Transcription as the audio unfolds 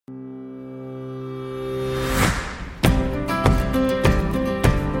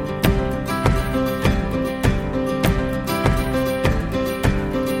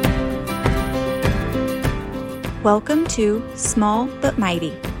Welcome to Small But Mighty,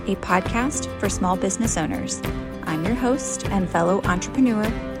 a podcast for small business owners. I'm your host and fellow entrepreneur,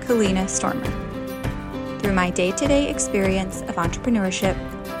 Kalina Stormer. Through my day-to-day experience of entrepreneurship,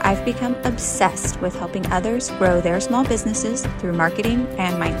 I've become obsessed with helping others grow their small businesses through marketing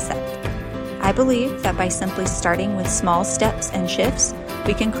and mindset. I believe that by simply starting with small steps and shifts,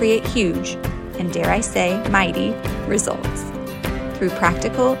 we can create huge, and dare I say, mighty results. Through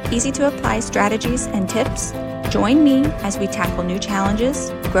practical, easy-to-apply strategies and tips, join me as we tackle new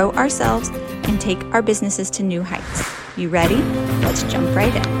challenges, grow ourselves, and take our businesses to new heights. You ready? Let's jump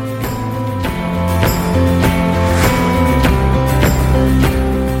right in.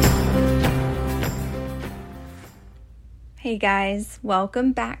 Hey guys,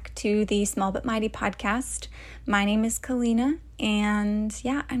 welcome back to the Small But Mighty podcast. My name is Kalina, and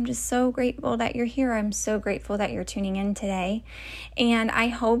I'm just so grateful that you're here. I'm so grateful that you're tuning in today, and I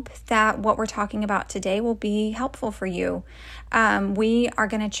hope that what we're talking about today will be helpful for you. We are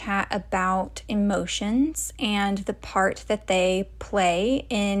going to chat about emotions and the part that they play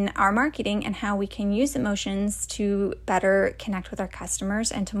in our marketing and how we can use emotions to better connect with our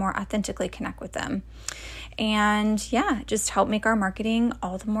customers and to more authentically connect with them. And just help make our marketing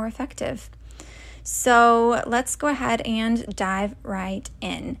all the more effective. So let's go ahead and dive right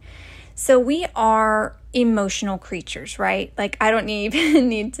in. So we are emotional creatures, right? Like I don't even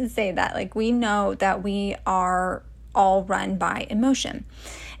need to say that. Like we know that we are all run by emotion.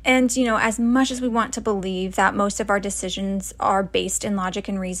 And, as much as we want to believe that most of our decisions are based in logic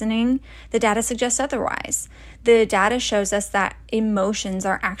and reasoning, the data suggests otherwise. The data shows us that emotions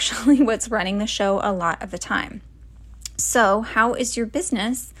are actually what's running the show a lot of the time. So how is your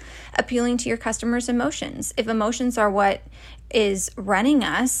business appealing to your customers' emotions? If emotions are what is running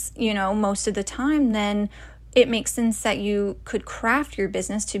us, most of the time, then it makes sense that you could craft your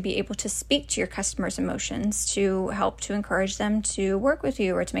business to be able to speak to your customers' emotions, to help to encourage them to work with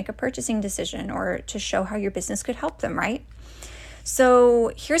you or to make a purchasing decision or to show how your business could help them, right?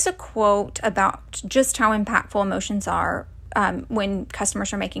 So here's a quote about just how impactful emotions are when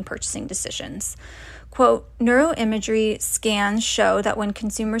customers are making purchasing decisions. Quote, neuroimagery scans show that when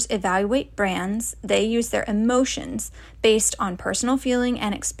consumers evaluate brands, they use their emotions based on personal feeling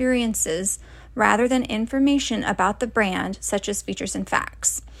and experiences rather than information about the brand, such as features and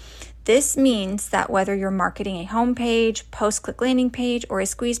facts. This means that whether you're marketing a homepage, post-click landing page, or a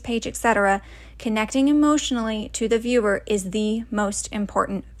squeeze page, etc., connecting emotionally to the viewer is the most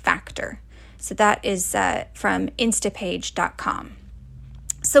important factor. So that is from Instapage.com.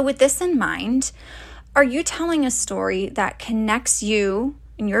 So with this in mind, are you telling a story that connects you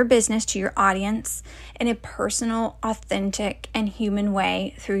and your business to your audience in a personal, authentic, and human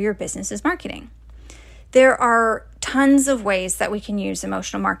way through your business's marketing? There are tons of ways that we can use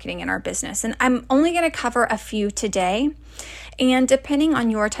emotional marketing in our business, and I'm only going to cover a few today. And depending on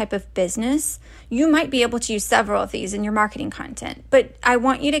your type of business, you might be able to use several of these in your marketing content. But I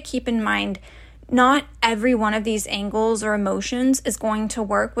want you to keep in mind, not every one of these angles or emotions is going to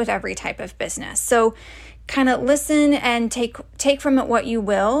work with every type of business. So kind of listen and take from it what you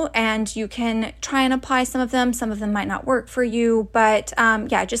will, and you can try and apply some of them. Some of them might not work for you, but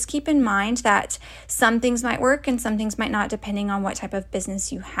just keep in mind that some things might work and some things might not, depending on what type of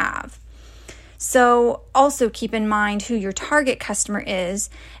business you have. So also keep in mind who your target customer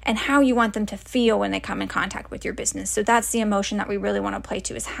is and how you want them to feel when they come in contact with your business. So that's the emotion that we really want to play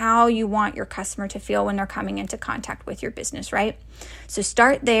to, is how you want your customer to feel when they're coming into contact with your business, right? So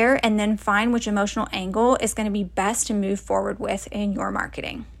start there and then find which emotional angle is going to be best to move forward with in your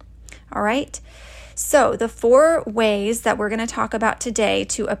marketing. All right. So the 4 ways that we're going to talk about today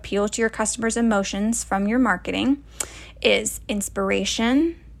to appeal to your customers' emotions from your marketing is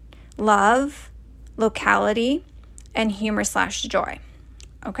inspiration, love, locality, and humor/joy.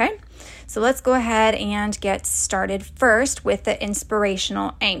 Okay, so let's go ahead and get started first with the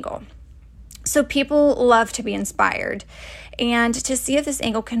inspirational angle. So people love to be inspired, and to see if this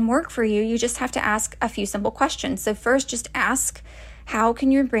angle can work for you, you just have to ask a few simple questions. So first, just ask, how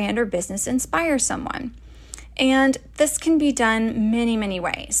can your brand or business inspire someone? And this can be done many, many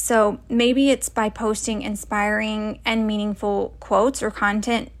ways. So maybe it's by posting inspiring and meaningful quotes or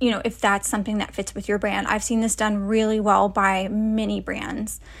content, if that's something that fits with your brand. I've seen this done really well by many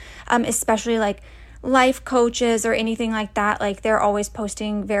brands, especially like life coaches or anything like that. Like they're always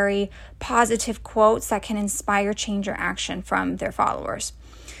posting very positive quotes that can inspire change or action from their followers.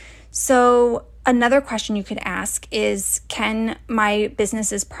 So another question you could ask is, can my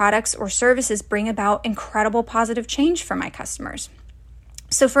business's products or services bring about incredible positive change for my customers?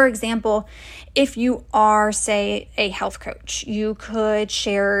 So for example, if you are, say, a health coach, you could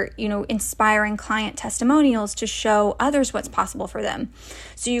share, inspiring client testimonials to show others what's possible for them.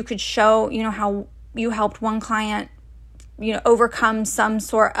 So you could show, how you helped one client, overcome some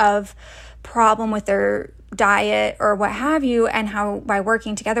sort of problem with their diet or what have you, and how by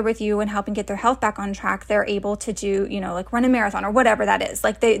working together with you and helping get their health back on track, they're able to do, like run a marathon or whatever that is,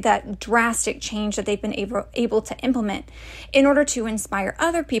 like that drastic change that they've been able to implement in order to inspire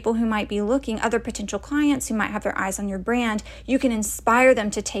other people who might be looking, other potential clients who might have their eyes on your brand. You can inspire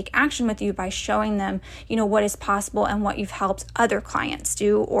them to take action with you by showing them, what is possible and what you've helped other clients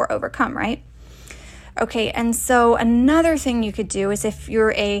do or overcome, right? Okay, and so another thing you could do is if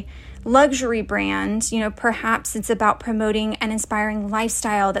you're a luxury brand, perhaps it's about promoting an inspiring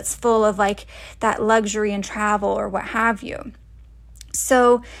lifestyle that's full of like that luxury and travel or what have you.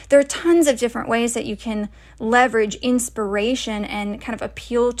 So there are tons of different ways that you can leverage inspiration and kind of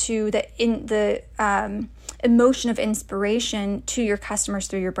appeal to the emotion of inspiration to your customers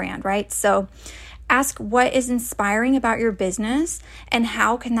through your brand, right? So ask what is inspiring about your business and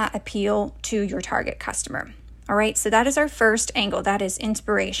how can that appeal to your target customer. All right, so that is our first angle, that is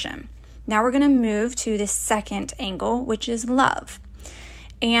inspiration. Now we're going to move to the second angle, which is love.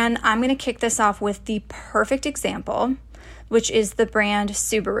 And I'm going to kick this off with the perfect example, which is the brand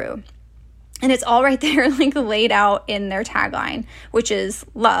Subaru. And it's all right there, like laid out in their tagline, which is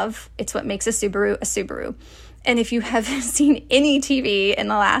love. It's what makes a Subaru a Subaru. And if you have seen any TV in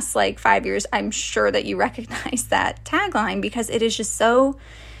the last 5 years, I'm sure that you recognize that tagline because it is just so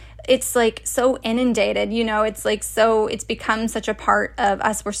inundated, it's become such a part of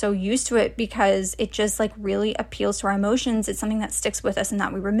us. We're so used to it because it just really appeals to our emotions. It's something that sticks with us and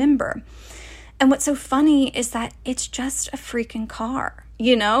that we remember. And what's so funny is that it's just a freaking car,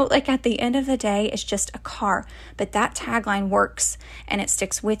 at the end of the day, it's just a car, but that tagline works and it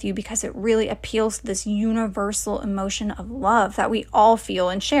sticks with you because it really appeals to this universal emotion of love that we all feel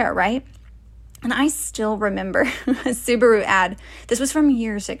and share, right? And I still remember a Subaru ad. This was from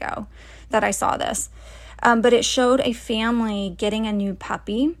years ago that I saw this. But it showed a family getting a new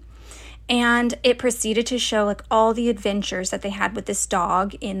puppy. And it proceeded to show all the adventures that they had with this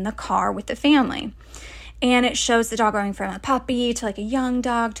dog in the car with the family. And it shows the dog growing from a puppy to a young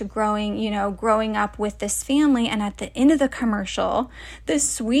dog to growing up with this family. And at the end of the commercial, this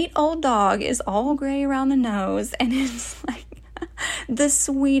sweet old dog is all gray around the nose. And it's the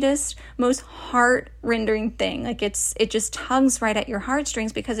sweetest, most heart-rending thing. It just tugs right at your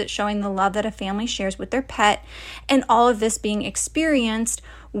heartstrings because it's showing the love that a family shares with their pet, and all of this being experienced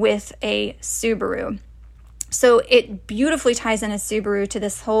with a Subaru. So it beautifully ties in a Subaru to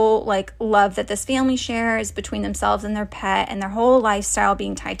this whole love that this family shares between themselves and their pet, and their whole lifestyle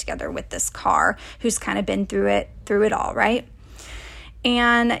being tied together with this car who's kind of been through it all, right?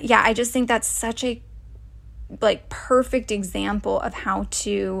 And yeah, I just think that's such a perfect example of how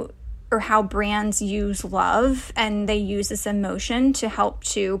brands use love, and they use this emotion to help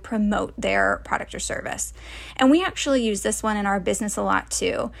to promote their product or service. And we actually use this one in our business a lot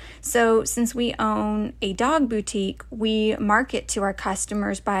too. So since we own a dog boutique, we market to our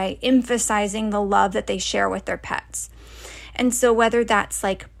customers by emphasizing the love that they share with their pets. And so whether that's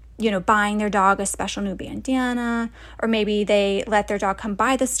buying their dog a special new bandana, or maybe they let their dog come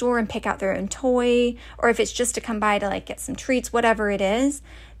by the store and pick out their own toy, or if it's just to come by to get some treats, whatever it is,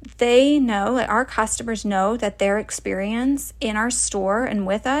 they know, our customers know that their experience in our store and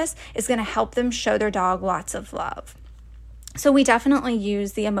with us is going to help them show their dog lots of love. So we definitely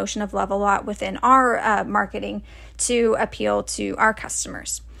use the emotion of love a lot within our marketing to appeal to our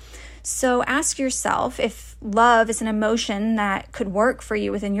customers. So ask yourself, if love is an emotion that could work for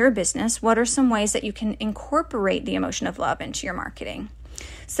you within your business, what are some ways that you can incorporate the emotion of love into your marketing?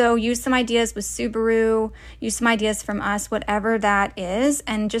 So use some ideas with Subaru, use some ideas from us, whatever that is,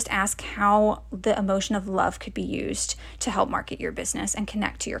 and just ask how the emotion of love could be used to help market your business and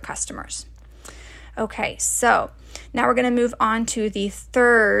connect to your customers. Okay, so now we're going to move on to the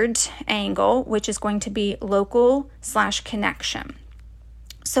third angle, which is going to be local/connection.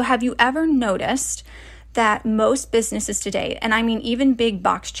 So have you ever noticed that most businesses today, and I mean even big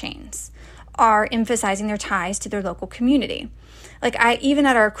box chains, are emphasizing their ties to their local community? Even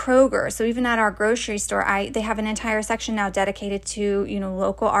at our Kroger, so even at our grocery store, they have an entire section now dedicated to,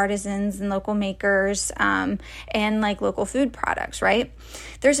 local artisans and local makers, and local food products, right?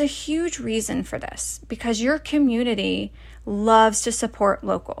 There's a huge reason for this because your community loves to support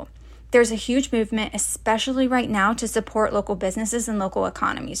local. There's a huge movement, especially right now, to support local businesses and local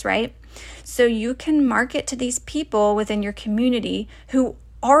economies, right? So you can market to these people within your community who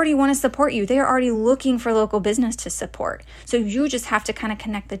already want to support you. They are already looking for local business to support. So you just have to kind of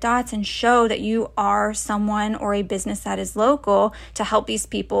connect the dots and show that you are someone or a business that is local to help these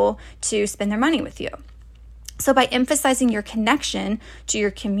people to spend their money with you. So by emphasizing your connection to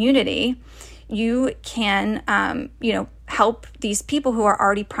your community, you can, help these people who are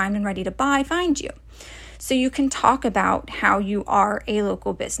already primed and ready to buy find you. So you can talk about how you are a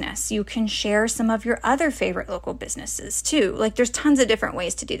local business. You can share some of your other favorite local businesses too. Like there's tons of different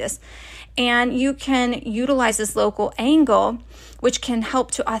ways to do this. And you can utilize this local angle, which can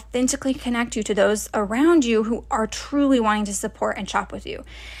help to authentically connect you to those around you who are truly wanting to support and shop with you.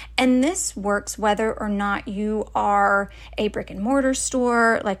 And this works whether or not you are a brick and mortar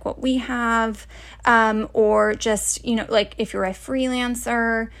store like what we have, or just, like if you're a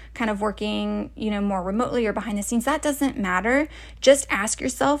freelancer kind of working, more remotely or behind the scenes, that doesn't matter. Just ask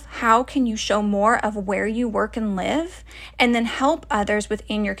yourself, how can you show more of where you work and live, and then help others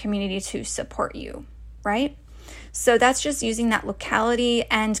within your community to support you, right? So that's just using that locality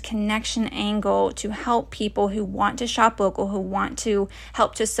and connection angle to help people who want to shop local, who want to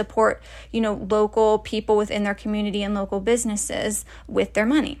help to support, local people within their community and local businesses with their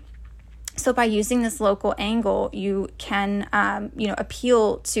money. So by using this local angle, you can,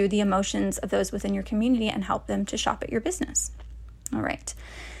 appeal to the emotions of those within your community and help them to shop at your business. All right.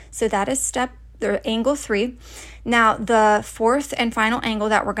 So that is angle 3. Now, the fourth and final angle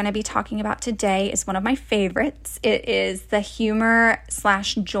that we're going to be talking about today is one of my favorites. It is the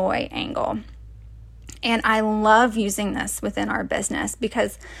humor/joy angle. And I love using this within our business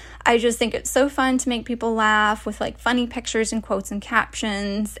because I just think it's so fun to make people laugh with like funny pictures and quotes and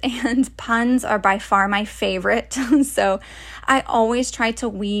captions, and puns are by far my favorite. So I always try to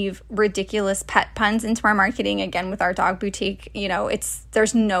weave ridiculous pet puns into our marketing. Again, with our dog boutique,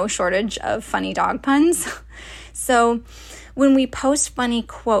 there's no shortage of funny dog puns. So when we post funny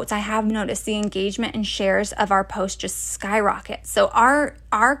quotes, I have noticed the engagement and shares of our posts just skyrocket. So our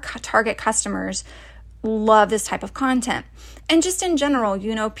target customers love this type of content. And just in general,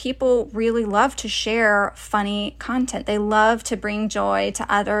 people really love to share funny content. They love to bring joy to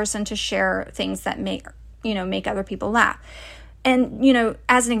others and to share things that make other people laugh. And,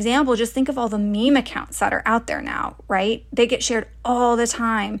 as an example, just think of all the meme accounts that are out there now, right? They get shared all the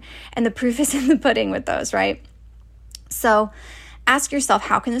time, and the proof is in the pudding with those, right? So ask yourself,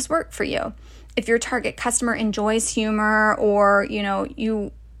 how can this work for you? If your target customer enjoys humor, or,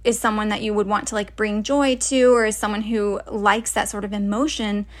 you is someone that you would want to bring joy to, or is someone who likes that sort of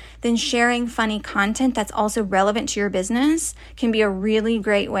emotion, then sharing funny content that's also relevant to your business can be a really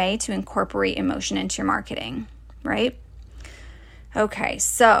great way to incorporate emotion into your marketing, right? Okay,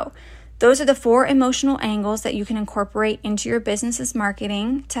 so those are the 4 emotional angles that you can incorporate into your business's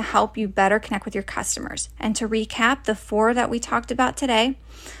marketing to help you better connect with your customers. And to recap, the 4 that we talked about today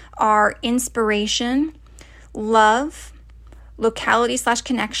are inspiration, love,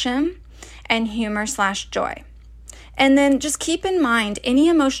 locality/connection, and humor/joy. And then just keep in mind, any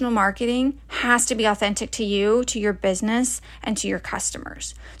emotional marketing has to be authentic to you, to your business, and to your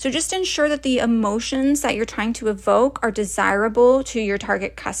customers. So just ensure that the emotions that you're trying to evoke are desirable to your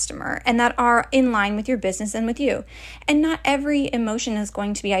target customer and that are in line with your business and with you. And not every emotion is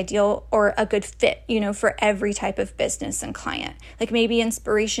going to be ideal or a good fit, for every type of business and client. Like maybe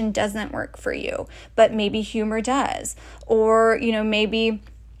inspiration doesn't work for you, but maybe humor does. Or,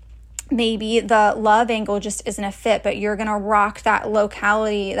 maybe the love angle just isn't a fit, but you're going to rock that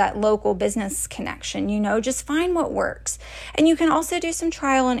locality, that local business connection, just find what works. And you can also do some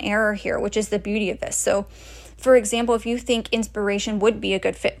trial and error here, which is the beauty of this. So for example, if you think inspiration would be a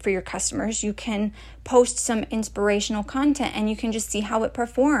good fit for your customers, you can post some inspirational content and you can just see how it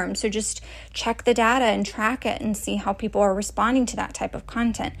performs. So just check the data and track it and see how people are responding to that type of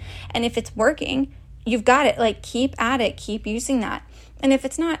content. And if it's working, you've got it. Keep at it, keep using that. And if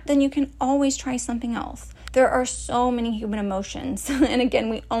it's not, then you can always try something else. There are so many human emotions. And again,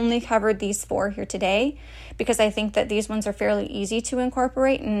 we only covered these 4 here today because I think that these ones are fairly easy to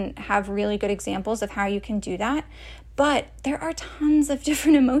incorporate and have really good examples of how you can do that. But there are tons of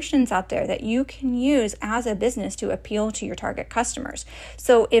different emotions out there that you can use as a business to appeal to your target customers.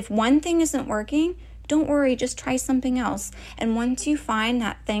 So if one thing isn't working, don't worry, just try something else. And once you find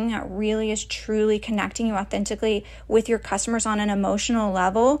that thing that really is truly connecting you authentically with your customers on an emotional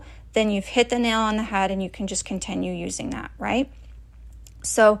level, then you've hit the nail on the head and you can just continue using that, right?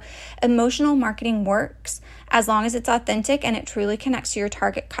 So emotional marketing works as long as it's authentic and it truly connects to your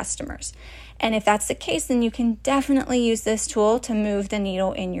target customers. And if that's the case, then you can definitely use this tool to move the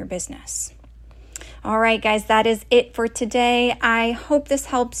needle in your business. All right, guys, that is it for today. I hope this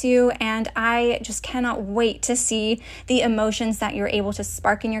helps you, and I just cannot wait to see the emotions that you're able to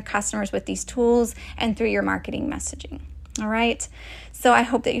spark in your customers with these tools and through your marketing messaging. All right, so I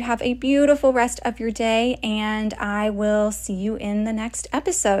hope that you have a beautiful rest of your day, and I will see you in the next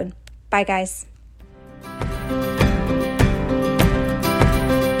episode. Bye, guys.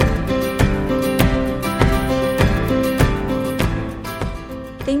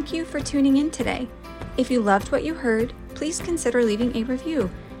 Thank you for tuning in today. If you loved what you heard, please consider leaving a review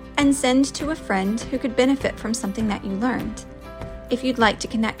and send to a friend who could benefit from something that you learned. If you'd like to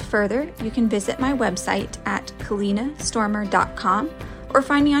connect further, you can visit my website at kalinastormer.com or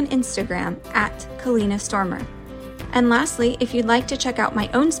find me on Instagram at kalinastormer. And lastly, if you'd like to check out my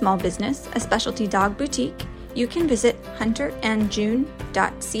own small business, a specialty dog boutique, you can visit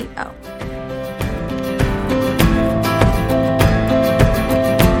hunterandjune.co.